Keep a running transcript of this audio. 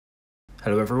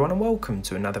Hello everyone and welcome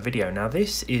to another video. Now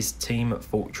this is Team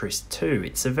Fortress 2.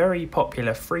 It's a very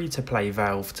popular free-to-play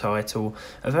Valve title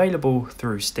available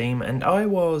through Steam, and I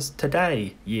was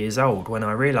today years old when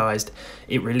I realised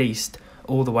it released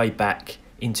all the way back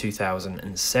in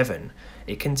 2007.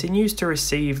 It continues to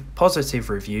receive positive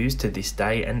reviews to this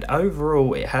day, and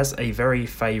overall it has a very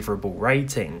favourable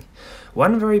rating.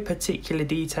 One very particular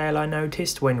detail I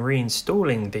noticed when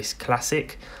reinstalling this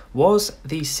classic was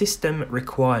the System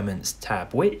Requirements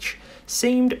tab, which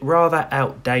seemed rather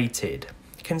outdated.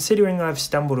 Considering I've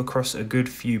stumbled across a good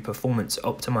few performance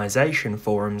optimization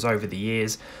forums over the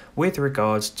years with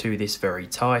regards to this very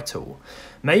title.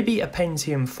 Maybe a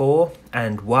Pentium 4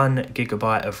 and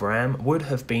 1GB of RAM would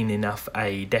have been enough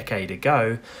a decade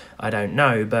ago, I don't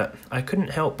know, but I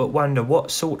couldn't help but wonder what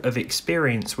sort of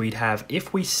experience we'd have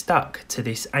if we stuck to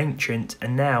this ancient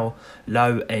and now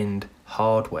low-end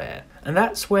hardware. And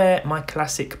that's where my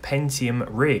classic Pentium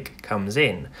rig comes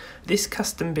in. This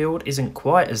custom build isn't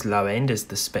quite as low end as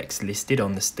the specs listed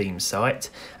on the Steam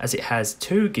site, as it has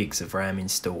 2 gigs of RAM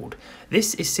installed.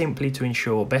 This is simply to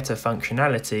ensure better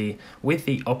functionality with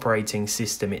the operating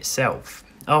system itself.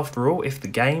 After all, if the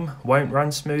game won't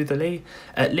run smoothly,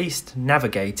 at least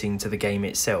navigating to the game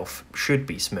itself should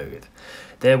be smooth.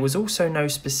 There was also no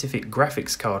specific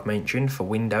graphics card mentioned for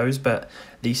Windows, but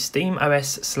the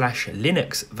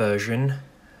SteamOS/Linux version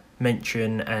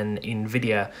mention an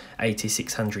Nvidia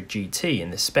 8600 GT in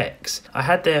the specs. I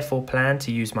had therefore planned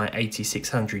to use my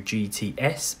 8600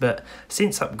 GTS, but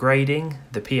since upgrading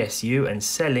the PSU and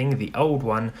selling the old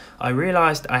one, I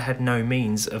realised I had no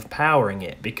means of powering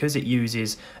it because it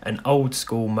uses an old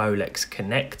school Molex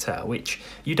connector, which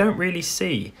you don't really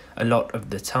see a lot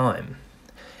of the time.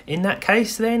 In that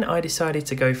case then, I decided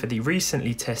to go for the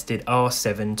recently tested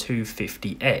R7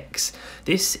 250X.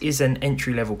 This is an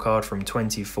entry-level card from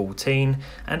 2014,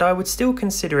 and I would still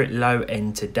consider it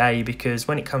low-end today because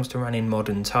when it comes to running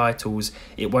modern titles,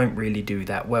 it won't really do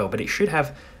that well, but it should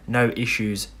have no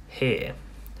issues here.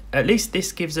 At least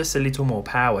this gives us a little more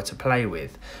power to play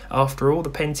with. After all, the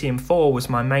Pentium 4 was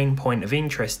my main point of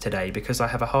interest today because I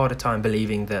have a harder time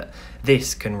believing that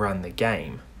this can run the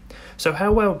game. So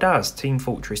how well does Team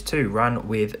Fortress 2 run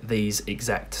with these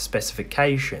exact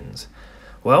specifications?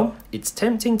 Well, it's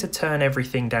tempting to turn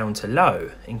everything down to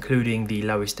low, including the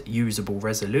lowest usable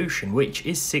resolution, which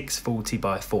is 640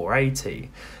 by 480.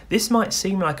 This might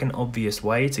seem like an obvious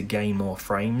way to gain more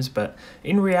frames, but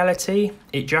in reality,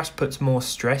 it just puts more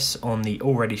stress on the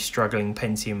already struggling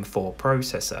Pentium 4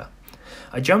 processor.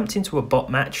 I jumped into a bot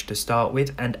match to start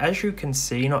with, and as you can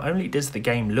see, not only does the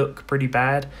game look pretty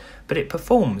bad, but it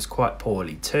performs quite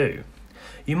poorly too.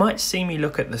 You might see me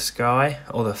look at the sky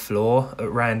or the floor at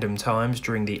random times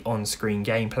during the on-screen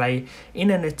gameplay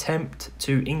in an attempt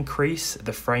to increase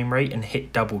the frame rate and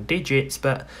hit double digits,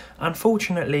 but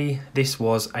unfortunately this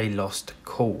was a lost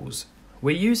cause.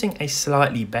 We're using a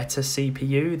slightly better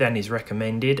CPU than is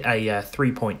recommended, a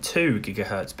 3.2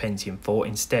 GHz Pentium 4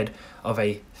 instead of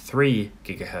a 3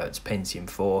 GHz Pentium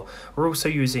 4. We're also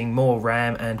using more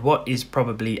RAM and what is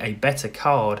probably a better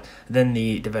card than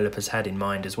the developers had in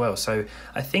mind as well. So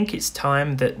I think it's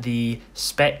time that the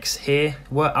specs here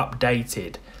were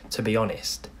updated, to be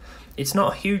honest. It's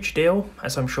not a huge deal,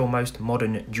 as I'm sure most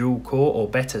modern dual-core or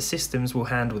better systems will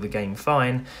handle the game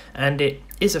fine, and it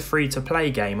is a free-to-play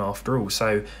game after all,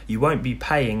 so you won't be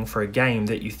paying for a game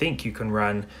that you think you can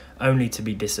run only to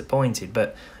be disappointed,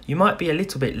 but you might be a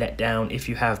little bit let down if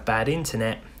you have bad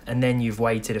internet and then you've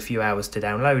waited a few hours to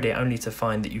download it only to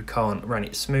find that you can't run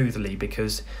it smoothly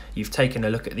because you've taken a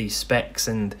look at these specs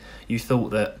and you thought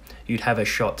that you'd have a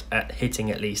shot at hitting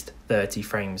at least 30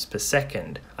 frames per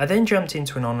second. I then jumped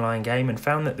into an online game and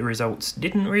found that the results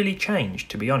didn't really change,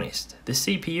 to be honest. The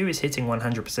CPU is hitting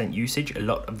 100% usage a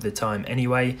lot of the time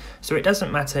anyway, so it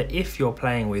doesn't matter if you're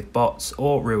playing with bots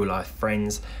or real life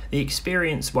friends, the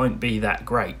experience won't be that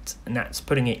great, and that's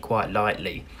putting it quite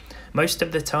lightly. Most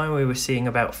of the time we were seeing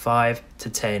about 5 to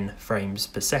 10 frames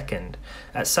per second.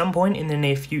 At some point in the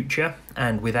near future,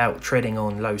 and without treading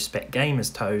on low spec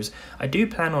gamers' toes, I do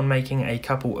plan on making a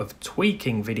couple of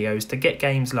tweaking videos to get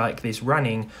games like this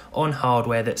running on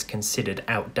hardware that's considered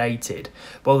outdated.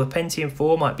 While the Pentium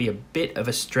 4 might be a bit of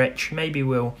a stretch, maybe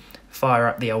we'll fire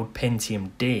up the old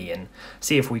Pentium D and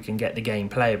see if we can get the game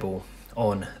playable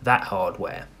on that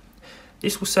hardware.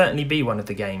 This will certainly be one of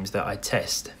the games that I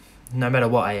test, no matter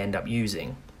what I end up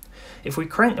using. If we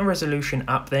crank the resolution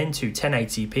up then to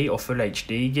 1080p or Full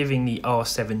HD, giving the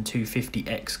R7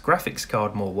 250X graphics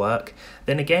card more work,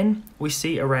 then again we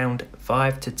see around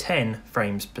 5 to 10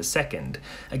 frames per second.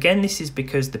 Again, this is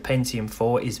because the Pentium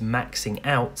 4 is maxing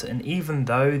out, and even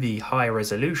though the high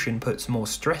resolution puts more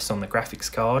stress on the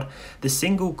graphics card, the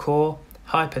single core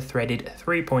hyper-threaded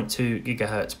 3.2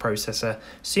 GHz processor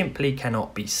simply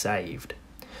cannot be saved.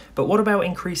 But what about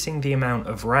increasing the amount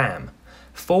of RAM?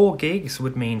 4 gigs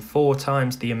would mean 4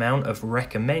 times the amount of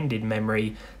recommended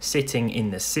memory sitting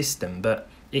in the system, but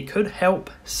it could help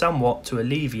somewhat to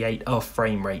alleviate our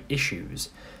frame rate issues.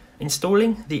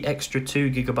 Installing the extra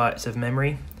 2 GB of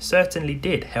memory certainly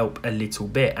did help a little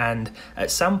bit, and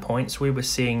at some points we were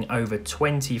seeing over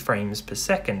 20 frames per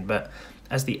second, but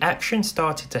as the action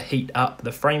started to heat up,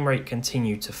 the frame rate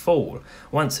continued to fall,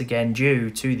 once again due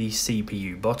to the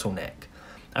CPU bottleneck.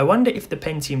 I wonder if the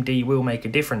Pentium D will make a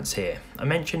difference here. I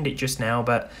mentioned it just now,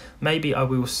 but maybe I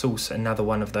will source another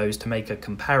one of those to make a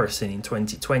comparison in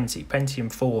 2020.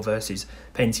 Pentium 4 versus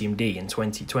Pentium D in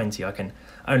 2020. I can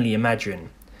only imagine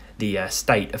the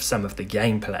state of some of the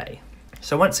gameplay.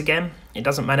 So once again, it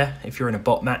doesn't matter if you're in a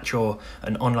bot match or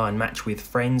an online match with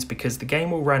friends, because the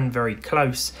game will run very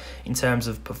close in terms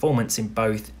of performance in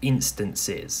both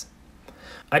instances.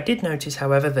 I did notice,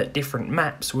 however, that different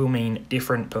maps will mean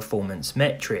different performance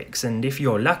metrics, and if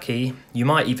you're lucky, you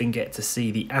might even get to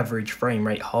see the average frame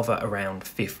rate hover around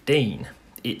 15.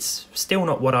 It's still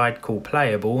not what I'd call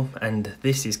playable, and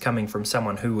this is coming from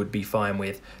someone who would be fine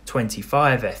with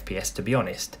 25 FPS to be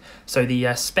honest. So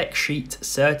the spec sheet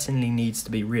certainly needs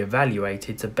to be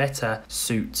reevaluated to better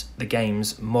suit the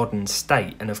game's modern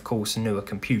state and of course newer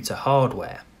computer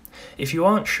hardware. If you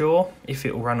aren't sure if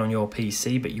it will run on your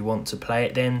PC but you want to play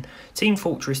it, then Team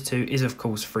Fortress 2 is of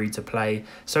course free to play,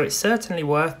 so it's certainly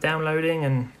worth downloading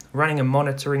and running a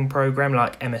monitoring program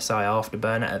like MSI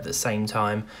Afterburner at the same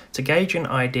time to gauge an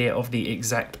idea of the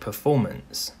exact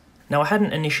performance. Now, I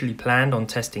hadn't initially planned on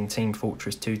testing Team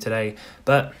Fortress 2 today,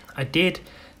 but I did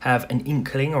have an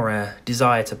inkling or a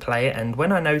desire to play it, and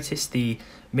when I noticed the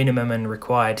minimum and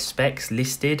required specs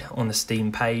listed on the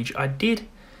Steam page, I did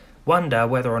wonder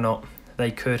whether or not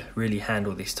they could really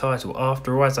handle this title.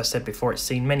 After all, as I said before, it's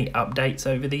seen many updates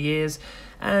over the years,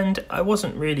 and I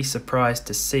wasn't really surprised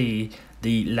to see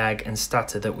the lag and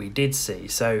stutter that we did see.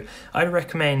 So I'd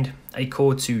recommend a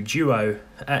Core 2 Duo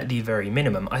at the very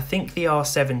minimum. I think the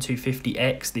R7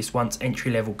 250X, this once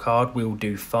entry-level card, will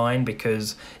do fine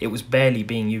because it was barely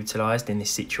being utilised in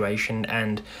this situation,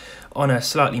 and on a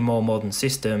slightly more modern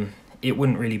system it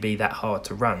wouldn't really be that hard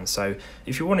to run. So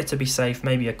if you wanted to be safe,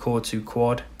 maybe a Core 2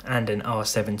 Quad and an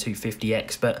R7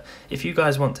 250X, but if you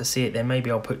guys want to see it, then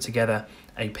maybe I'll put together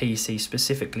a PC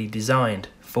specifically designed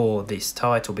for this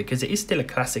title, because it is still a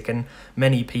classic and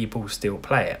many people still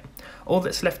play it. All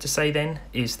that's left to say then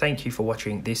is thank you for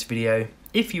watching this video.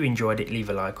 If you enjoyed it,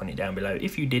 leave a like on it down below.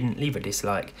 If you didn't, leave a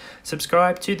dislike.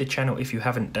 Subscribe to the channel if you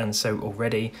haven't done so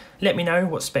already. Let me know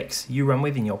what specs you run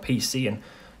with in your PC and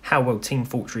how well Team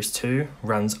Fortress 2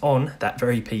 runs on that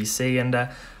very PC, and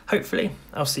hopefully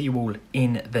I'll see you all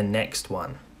in the next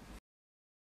one.